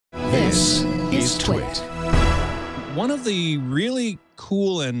This is Twit. One of the really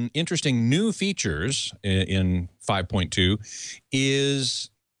cool and interesting new features in 5.2 is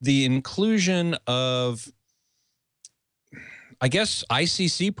the inclusion of, I guess,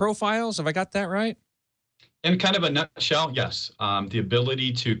 ICC profiles. Have I got that right? In kind of a nutshell, yes. The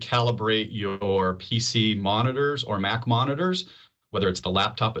ability to calibrate your PC monitors or Mac monitors, whether it's the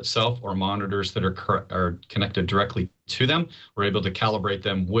laptop itself or monitors that are connected directly to them, we're able to calibrate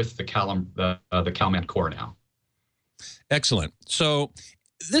them with the CalMan core now. Excellent. So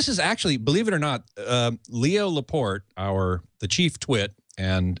this is actually, believe it or not, Leo Laporte, the chief twit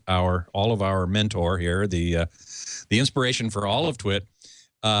and all of our mentor here, the inspiration for all of twit,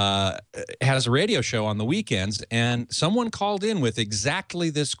 has a radio show on the weekends, and someone called in with exactly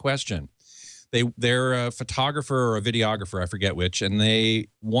this question. They're a photographer or a videographer, I forget which, and they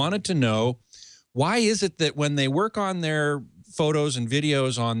wanted to know, why is it that when they work on their photos and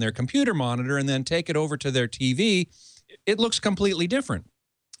videos on their computer monitor and then take it over to their TV, it looks completely different.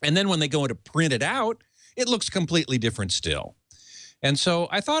 And then when they go to print it out, it looks completely different still. And so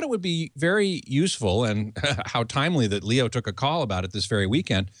I thought it would be very useful, and how timely that Leo took a call about it this very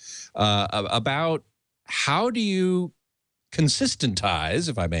weekend, about how do you consistentize,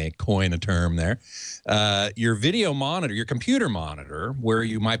 if I may coin a term there, your video monitor, your computer monitor, where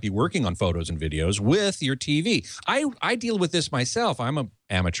you might be working on photos and videos, with your TV. I deal with this myself. I'm an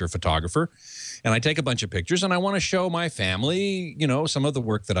amateur photographer, and I take a bunch of pictures, and I want to show my family, you know, some of the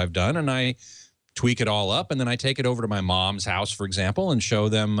work that I've done, and I tweak it all up, and then I take it over to my mom's house, for example, and show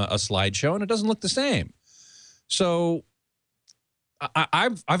them a slideshow, and it doesn't look the same. So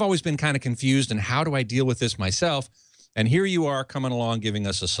I've always been kind of confused, and how do I deal with this myself? And here you are coming along giving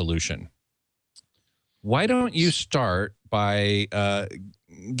us a solution. Why don't you start by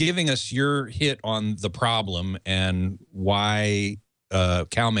giving us your hit on the problem and why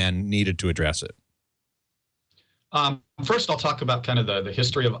CalMan needed to address it? First, I'll talk about kind of the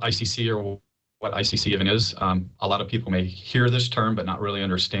history of ICC, or what ICC even is. A lot of people may hear this term but not really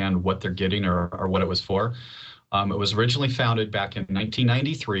understand what they're getting or what it was for. It was originally founded back in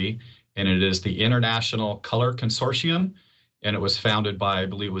 1993, and it is the International Color Consortium, and it was founded by, I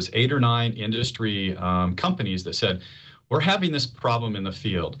believe it was 8 or 9 industry companies that said, we're having this problem in the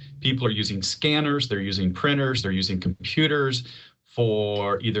field. People are using scanners, they're using printers, they're using computers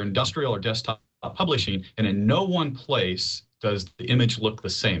for either industrial or desktop publishing, and in no one place does the image look the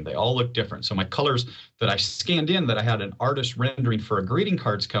same. They all look different. So my colors that I scanned in, that I had an artist rendering for a greeting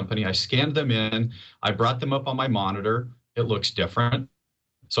cards company, I scanned them in, I brought them up on my monitor, it looks different.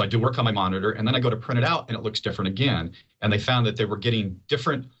 So I do work on my monitor, and then I go to print it out, and it looks different again. And they found that they were getting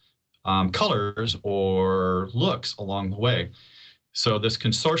different colors or looks along the way. So this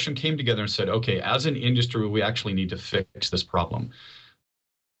consortium came together and said, okay, as an industry, we actually need to fix this problem.